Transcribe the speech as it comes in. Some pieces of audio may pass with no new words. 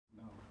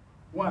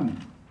One,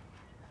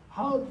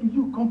 how do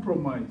you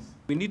compromise?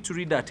 We need to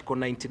read Article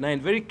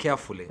 99 very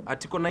carefully.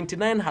 Article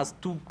 99 has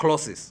two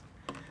clauses.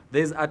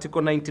 There's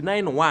Article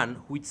 99(1),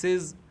 which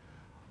says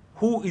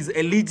who is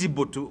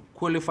eligible to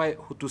qualify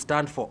to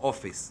stand for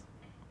office.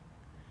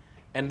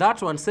 And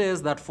that one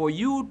says that for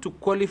you to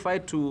qualify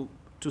to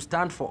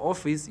stand for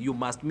office, you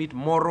must meet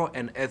moral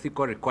and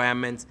ethical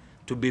requirements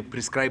to be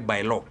prescribed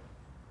by law.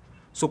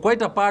 So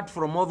quite apart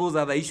from all those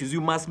other issues,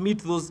 you must meet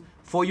those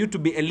for you to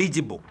be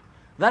eligible.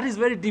 That is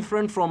very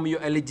different from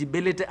your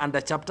eligibility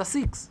under Chapter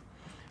 6.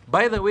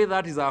 By the way,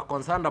 that is our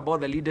concern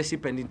about the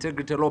leadership and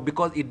integrity law,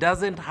 because it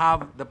doesn't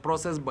have the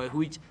process by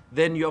which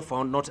then you're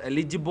found not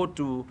eligible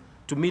to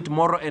meet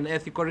moral and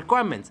ethical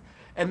requirements.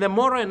 And the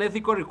moral and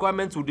ethical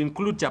requirements would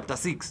include Chapter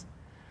 6.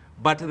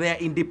 But they are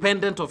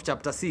independent of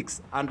Chapter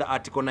 6 under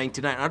Article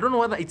 99. I don't know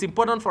whether it's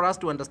important for us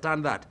to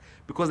understand that,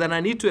 because then I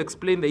need to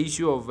explain the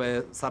issue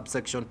of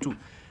subsection 2.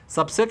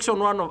 Subsection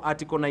 1 of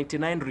Article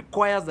 99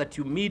 requires that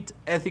you meet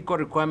ethical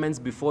requirements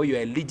before you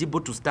are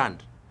eligible to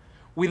stand,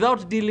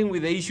 without dealing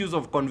with the issues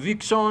of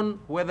conviction,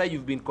 whether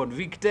you've been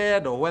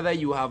convicted or whether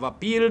you have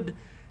appealed,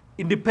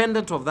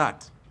 independent of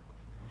that.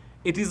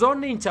 It is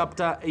only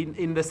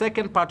in the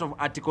second part of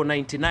Article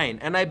 99,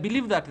 and I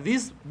believe that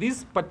this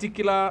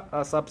particular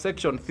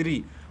subsection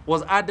 3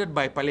 was added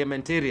by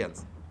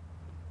parliamentarians,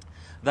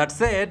 that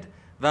said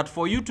that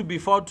for you to be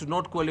found to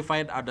not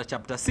qualified under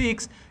Chapter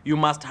 6, you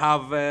must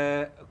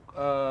have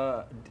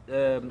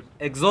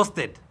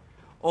exhausted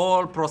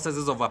all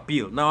processes of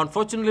appeal. Now,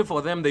 unfortunately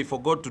for them, they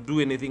forgot to do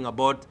anything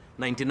about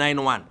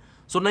 99(1).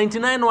 So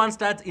 99(1)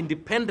 starts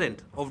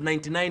independent of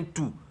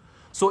 99(2).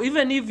 So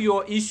even if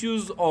your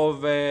issues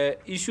of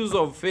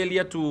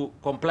failure to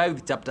comply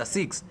with Chapter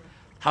 6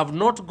 have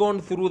not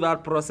gone through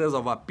that process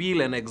of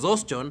appeal and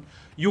exhaustion,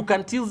 you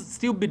can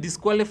still be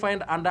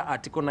disqualified under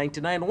Article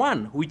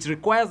 99(1), which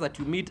requires that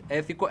you meet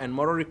ethical and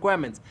moral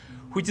requirements,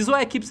 which is why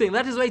I keep saying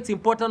that is why it's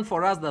important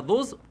for us that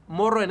those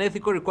moral and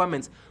ethical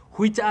requirements,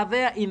 which are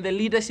there in the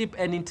leadership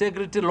and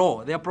integrity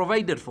law, they are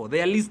provided for,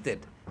 they are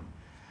listed,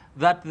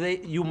 that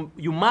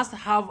you must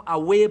have a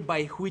way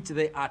by which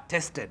they are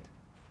tested.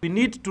 We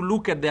need to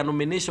look at their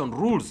nomination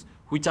rules,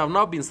 which have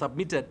now been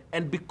submitted,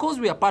 and because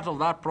we are part of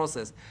that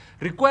process,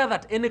 require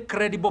that any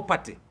credible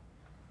party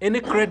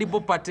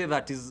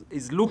that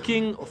is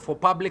looking for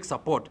public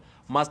support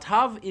must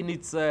have in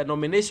its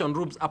nomination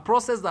rules a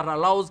process that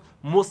allows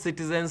most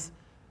citizens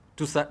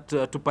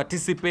to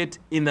participate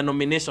in the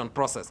nomination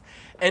process.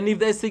 And if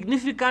there's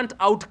significant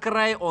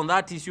outcry on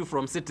that issue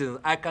from citizens,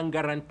 I can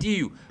guarantee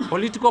you,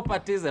 political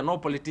parties and all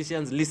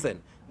politicians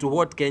listen to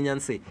what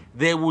Kenyans say.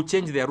 They will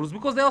change their rules,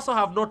 because they also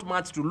have not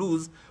much to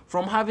lose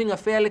from having a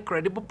fairly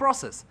credible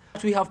process.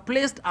 We have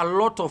placed a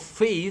lot of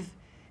faith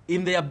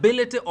in the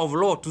ability of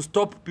law to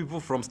stop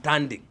people from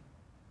standing.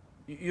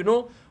 You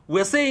know,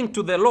 we're saying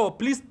to the law,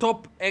 please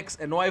stop X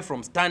and Y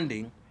from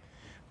standing,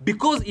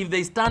 because if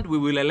they stand, we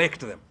will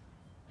elect them.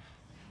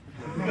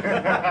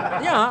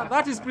 Yeah,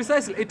 that is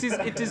precisely.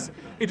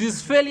 It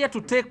is failure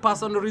to take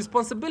personal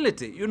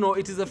responsibility. You know,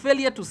 it is a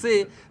failure to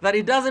say that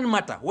it doesn't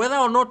matter whether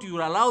or not you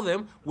allow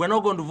them, we're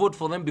not going to vote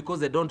for them because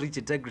they don't reach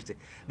integrity.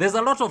 There's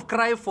a lot of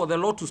cry for the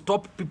law to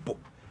stop people,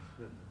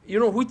 you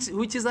know,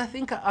 which is, I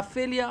think, a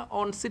failure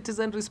on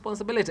citizen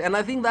responsibility. And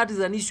I think that is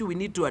an issue we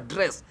need to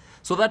address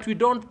so that we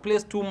don't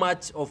place too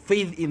much of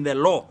faith in the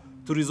law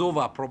to resolve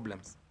our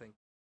problems.